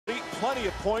plenty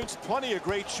of points, plenty of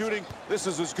great shooting. This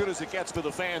is as good as it gets for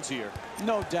the fans here.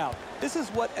 No doubt. This is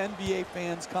what NBA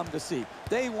fans come to see.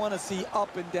 They want to see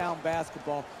up and down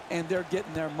basketball, and they're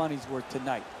getting their money's worth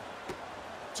tonight.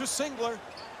 To Singler.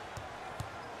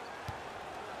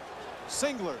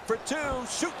 Singler for two,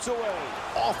 shoots away,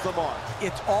 off the mark.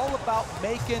 It's all about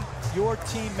making your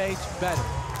teammates better.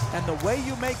 And the way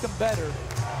you make them better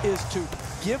is to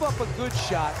give up a good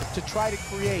shot to try to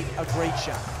create a great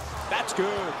shot. That's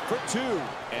good for two.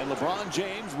 And LeBron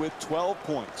James with 12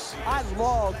 points. I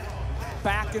love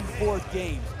back and forth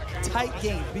games, tight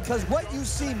games, because what you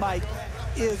see, Mike,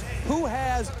 is who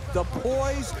has the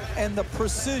poise and the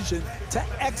precision to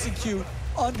execute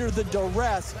under the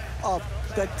duress of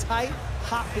the tight,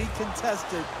 hotly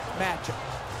contested matchup.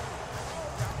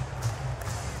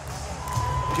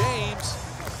 James.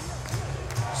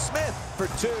 Smith for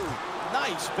two.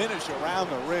 Nice finish around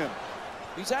the rim.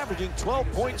 He's averaging 12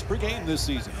 points per game this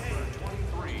season. Number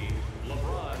 23,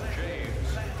 LeBron James.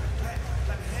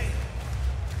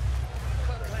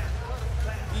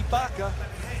 Ibaka.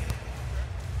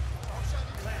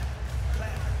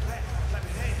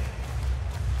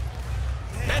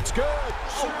 That's good.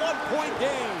 A one-point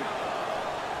game.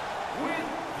 With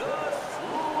the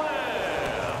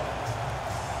slam.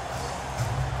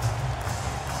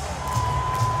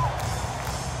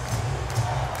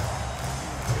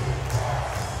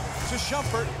 To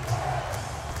Shumpert.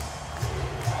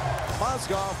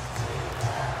 Mozgov.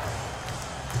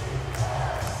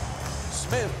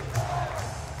 Smith.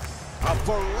 A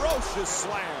ferocious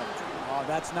slam. Oh,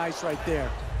 that's nice right there.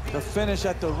 The finish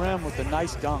at the rim with the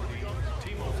nice dunk.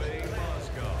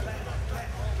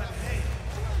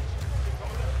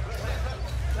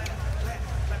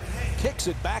 Kicks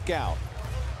it back out.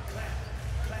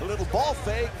 A little ball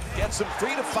fake, gets him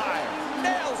free to fire.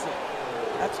 Nails it.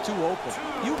 That's too open.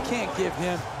 You can't give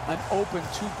him an open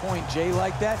two-point J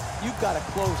like that. You've got to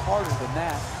close harder than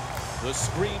that. The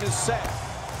screen is set.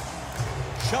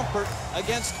 Shumpert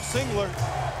against Singler.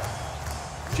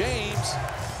 James.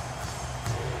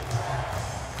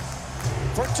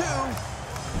 For two.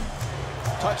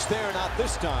 Touch there, not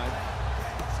this time.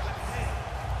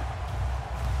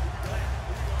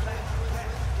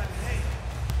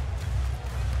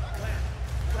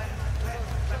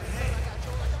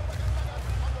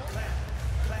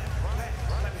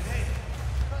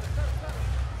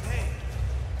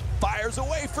 Fires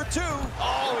away for two.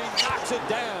 Oh, he knocks it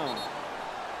down.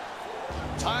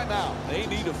 Timeout. They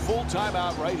need a full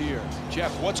timeout right here.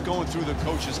 Jeff, what's going through the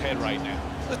coach's head right now?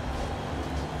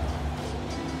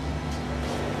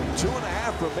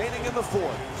 2.5 remaining in the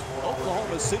fourth.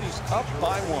 Oklahoma City's up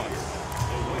by one.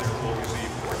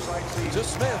 To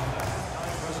Smith.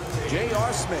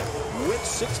 J.R. Smith with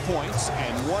 6 points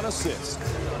and 1 assist.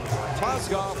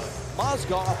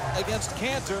 Mozgov against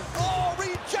Cantor. Oh,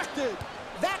 rejected.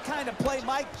 That kind of play,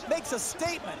 Mike, makes a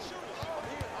statement.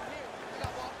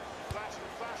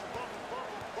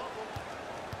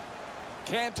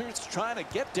 Cantor's trying to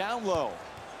get down low.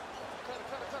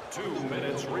 2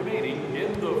 minutes remaining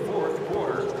in the fourth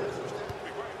quarter.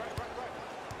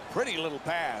 Pretty little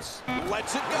pass.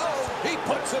 Lets it go. He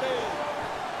puts it in.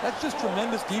 That's just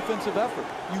tremendous defensive effort.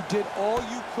 You did all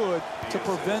you could to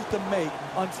prevent the make.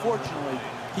 Unfortunately,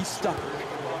 he stuck it.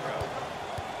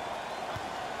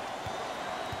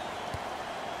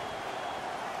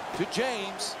 To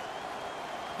James.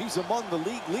 He's among the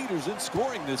league leaders in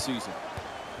scoring this season.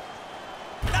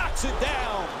 Knocks it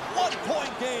down.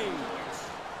 1-point game.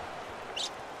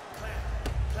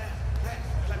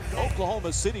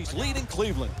 Oklahoma City's leading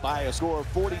Cleveland by a score of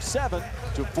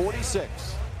 47-46.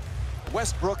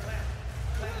 Westbrook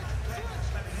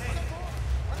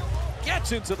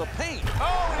gets into the paint.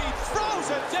 Oh, and he throws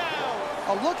it down.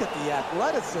 Oh, look at the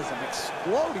athleticism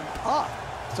exploding up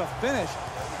to finish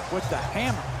with the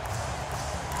hammer.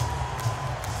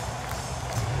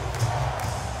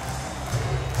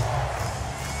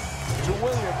 To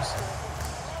Williams.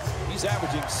 He's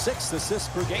averaging 6 assists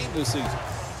per game this season.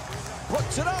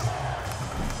 Puts it up.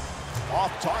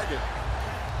 Off target.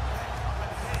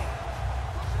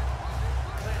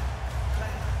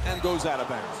 And goes out of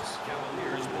bounds.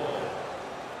 Cavaliers ball.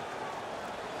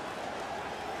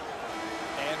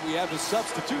 And we have a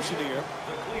substitution here.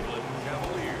 The Cleveland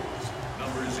Cavaliers.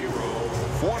 Number 0.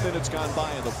 4 minutes gone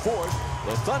by in the fourth.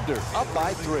 The Thunder up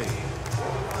by 3.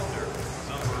 Thunder.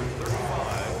 Number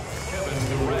 35. Kevin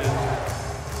Durant.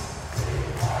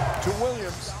 To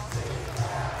Williams.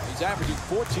 He's averaging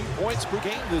 14 points per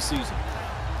game this season.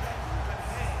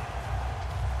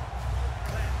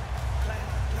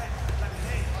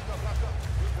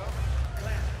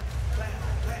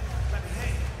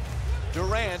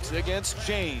 Durant against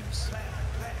James.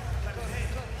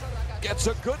 Gets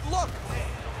a good look.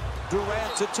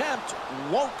 Durant's attempt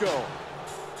won't go.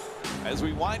 As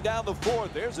we wind down the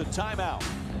fourth, there's a timeout.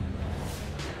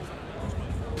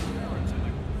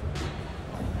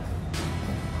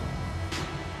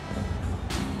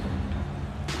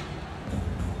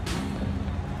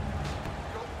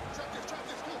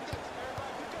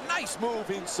 Nice move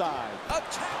inside.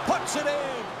 Puts it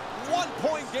in.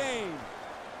 1-point game.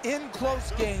 In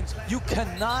close games, you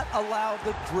cannot allow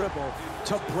the dribble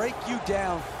to break you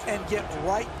down and get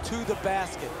right to the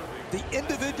basket. The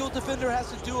individual defender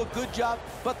has to do a good job,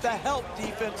 but the help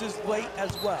defense is late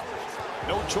as well.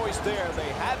 No choice there. They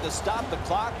had to stop the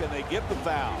clock, and they get the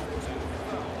foul.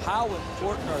 How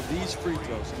important are these free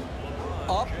throws?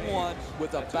 Up one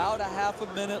with about a half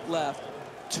a minute left,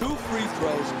 2 free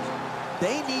throws.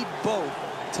 They need both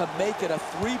to make it a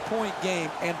 3-point game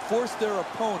and force their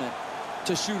opponent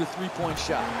to shoot a 3-point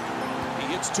shot. He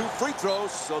hits 2 free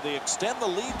throws, so they extend the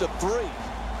lead to 3.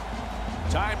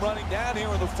 Time running down here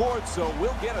in the fourth, so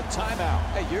we'll get a timeout.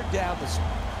 Hey, you're down the...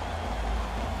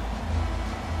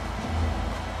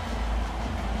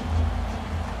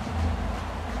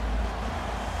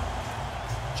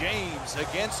 James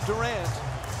against Durant.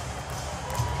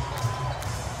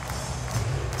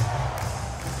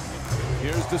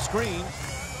 Here's the screen.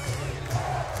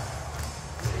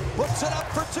 Puts it up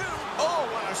for 2. Oh,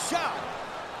 what a shot.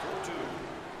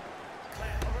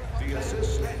 The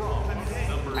assist from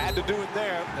number... Had to do it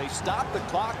there. They stopped the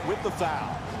clock with the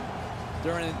foul.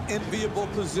 They're in an enviable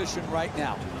position right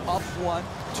now. Up one,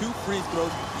 2 free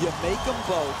throws. You make them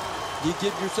both. You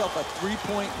give yourself a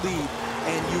 3-point lead,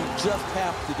 and you just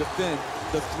have to defend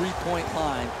the 3-point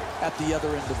line at the other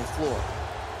end of the floor.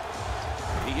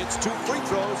 He hits 2 free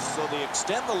throws, so they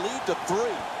extend the lead to 3.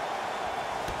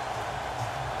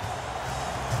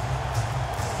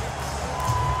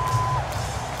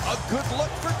 A good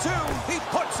look for 2. He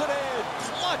puts it in.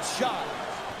 Clutch shot.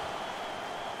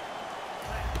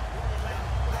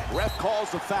 Ref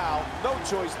calls the foul. No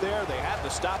choice there. They had to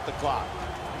stop the clock.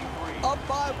 Up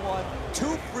by 1,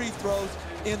 2 free throws.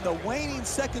 In the waning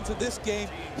seconds of this game,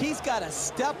 he's got to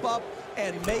step up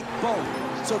and make both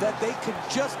so that they can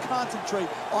just concentrate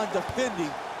on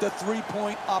defending the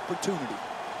 3-point opportunity.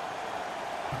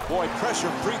 Boy,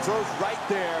 pressure free throws right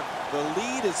there. The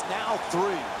lead is now 3.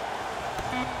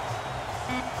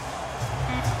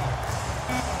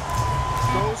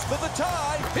 Goes for the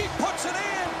tie. He puts it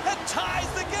in and ties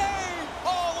the game.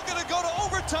 Oh, we're going to go to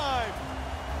overtime.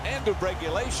 End of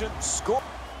regulation. Score.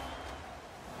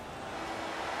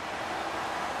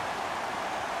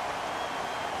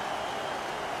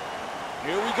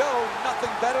 Here we go. Nothing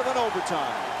better than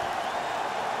overtime.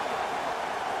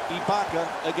 Ibaka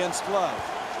against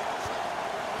Love.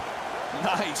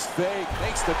 Nice fake.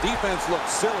 Makes the defense look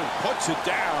silly. Puts it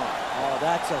down. Oh,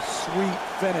 that's a sweet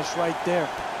finish right there.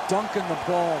 Dunking the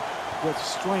ball with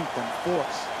strength and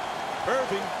force.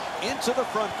 Irving into the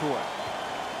front court.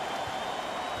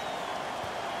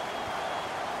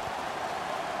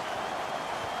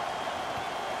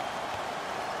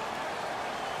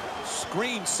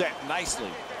 Screen set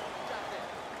nicely.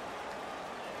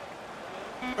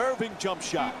 Irving jump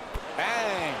shot.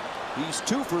 Bang! He's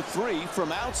 2 for 3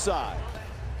 from outside.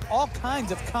 All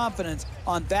kinds of confidence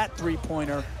on that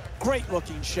 3-pointer. Great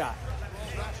looking shot.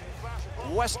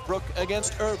 Westbrook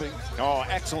against Irving. Oh,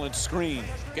 excellent screen.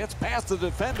 Gets past the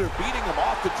defender, beating him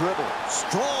off the dribble.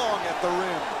 Strong at the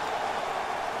rim.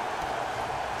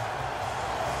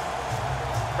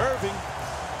 Irving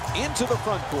into the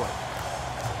front court.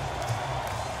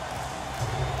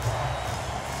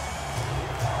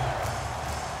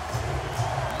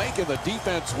 Making the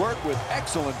defense work with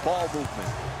excellent ball movement.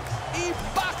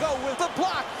 Ibaka with the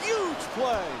block. Huge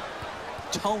play.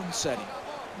 Tone setting.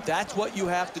 That's what you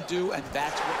have to do, and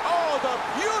that's what... Oh, the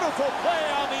beautiful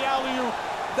play on the alley-oop.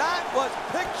 That was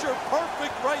picture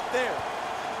perfect right there.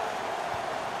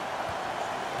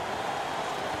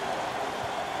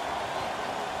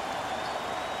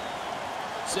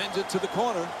 Sends it to the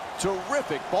corner.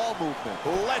 Terrific ball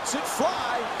movement. Lets it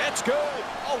fly. That's good.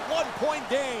 A 1-point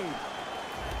game.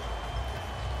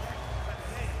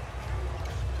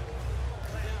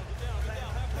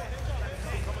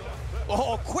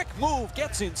 Oh, quick move,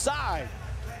 gets inside.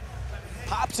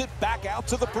 Pops it back out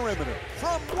to the perimeter.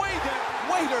 From way down,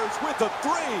 Waiters with the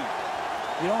 3.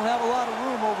 You don't have a lot of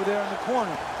room over there in the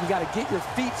corner. You got to get your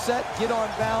feet set, get on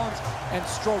balance, and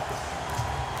stroke it.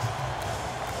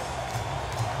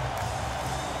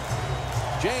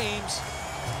 James.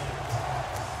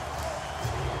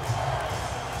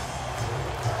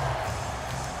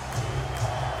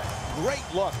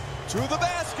 Great look. To the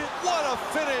basket. What a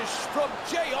finish from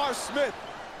J.R. Smith.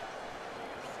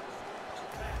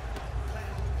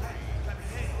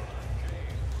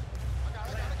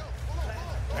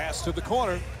 Pass to the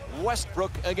corner.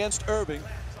 Westbrook against Irving.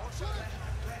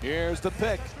 Here's the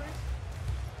pick.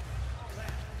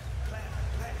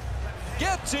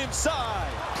 Gets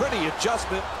inside. Pretty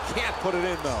adjustment. Can't put it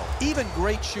in, though. Even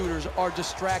great shooters are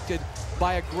distracted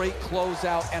by a great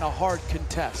closeout and a hard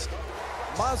contest.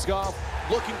 Mozgov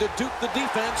looking to dupe the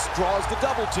defense. Draws the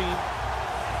double team.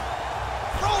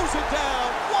 Throws it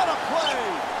down. What a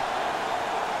play.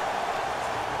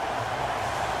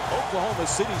 Oklahoma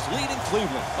City's leading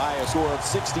Cleveland by a score of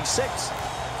 66-62.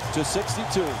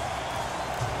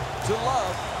 To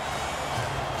Love.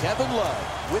 Kevin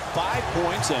Love with 5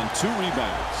 points and 2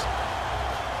 rebounds.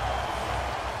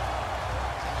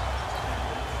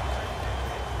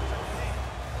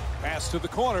 Pass to the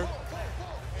corner.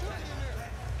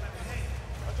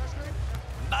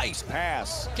 Nice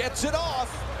pass. Gets it off.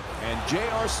 And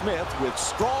J.R. Smith with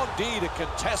strong D to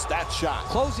contest that shot.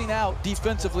 Closing out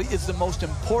defensively is the most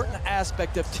important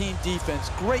aspect of team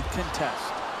defense. Great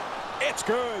contest. It's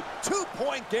good.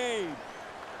 2-point game.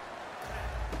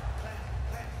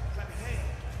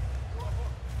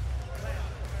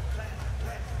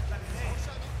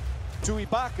 To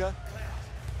Ibaka.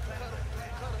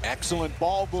 Excellent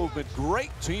ball movement.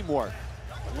 Great teamwork.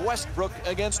 Westbrook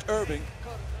against Irving.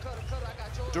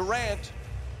 Durant.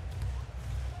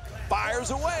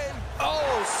 Fires away.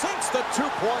 Oh, sinks the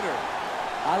two-pointer.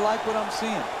 I like what I'm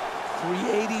seeing.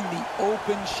 Creating the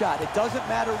open shot. It doesn't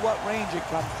matter what range it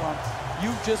comes from.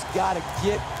 You just got to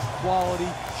get quality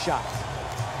shots.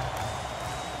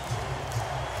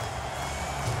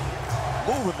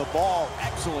 Moving the ball.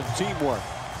 Excellent teamwork.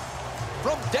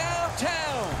 From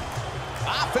downtown.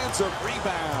 Offensive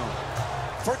rebound.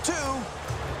 For 2.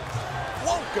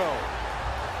 Won't go.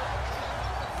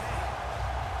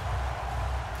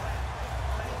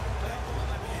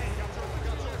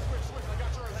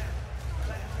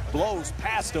 Blows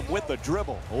past him with the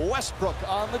dribble. Westbrook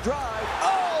on the drive.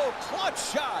 Oh, clutch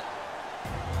shot.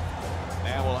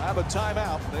 And we'll have a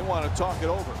timeout. They want to talk it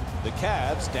over. The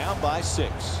Cavs down by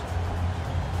 6.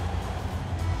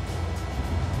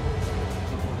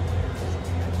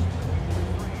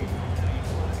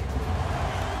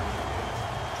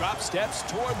 Drop steps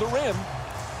toward the rim.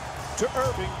 To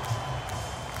Irving.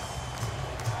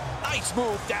 Nice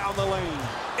move down the lane.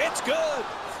 It's good.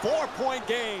 4-point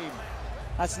game.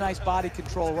 That's nice body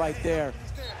control right there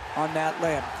on that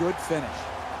layup. Good finish.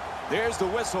 There's the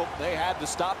whistle. They had to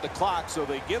stop the clock, so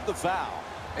they give the foul.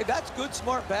 Hey, that's good,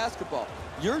 smart basketball.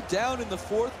 You're down in the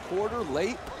 4th quarter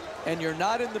late, and you're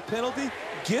not in the penalty.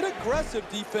 Get aggressive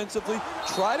defensively.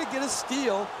 Try to get a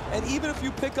steal, and even if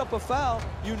you pick up a foul,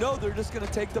 you know they're just going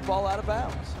to take the ball out of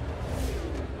bounds.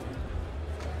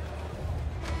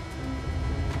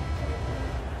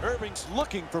 Irving's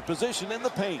looking for position in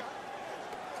the paint.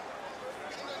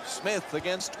 Smith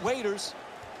against Waiters.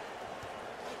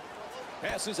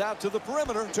 Passes out to the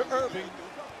perimeter to Irving.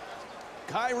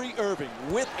 Kyrie Irving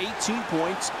with 18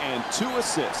 points and 2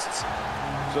 assists.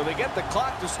 So they get the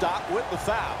clock to stop with the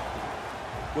foul.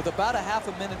 With about a half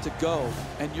a minute to go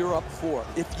and you're up 4,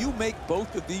 if you make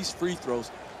both of these free throws,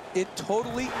 it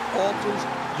totally alters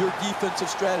your defensive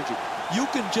strategy. You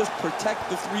can just protect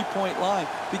the 3-point line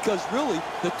because really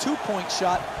the 2-point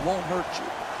shot won't hurt you.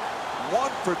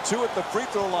 1 for 2 at the free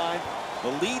throw line.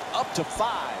 The lead up to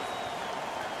 5.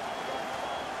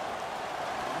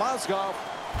 Mozgov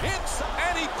inside,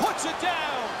 and he puts it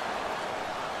down.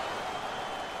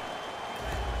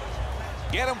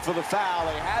 Get him for the foul.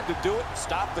 They had to do it and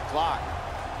stop the clock.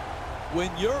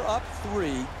 When you're up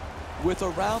 3 with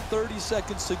around 30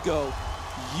 seconds to go,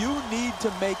 you need to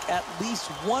make at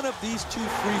least one of these 2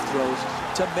 free throws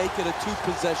to make it a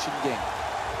 2-possession game.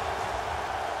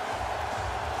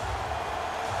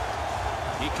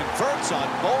 He converts on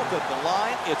both at the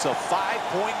line. It's a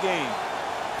 5-point game.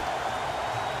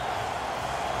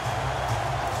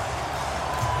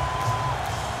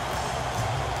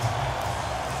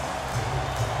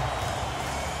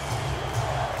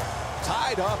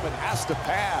 Tied up and has to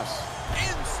pass.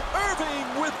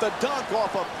 Irving with the dunk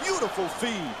off a beautiful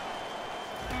feed.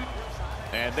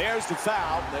 And there's the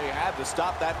foul. They had to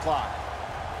stop that clock.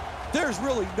 There's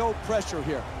really no pressure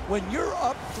here. When you're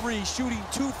up 3 shooting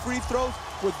 2 free throws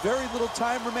with very little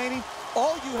time remaining,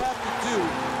 all you have to do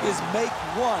is make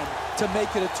 1 to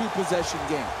make it a 2-possession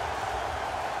game.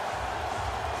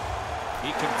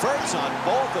 He converts on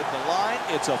both at the line.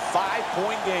 It's a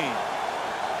 5-point game.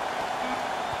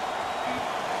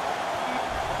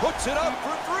 Puts it up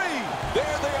for 3.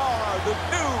 There they are, the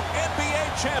new NBA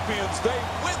champions. They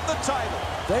win the title.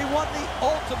 They won the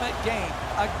ultimate game,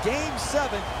 a Game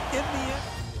 7 in the end.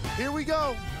 Here we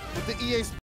go with the EA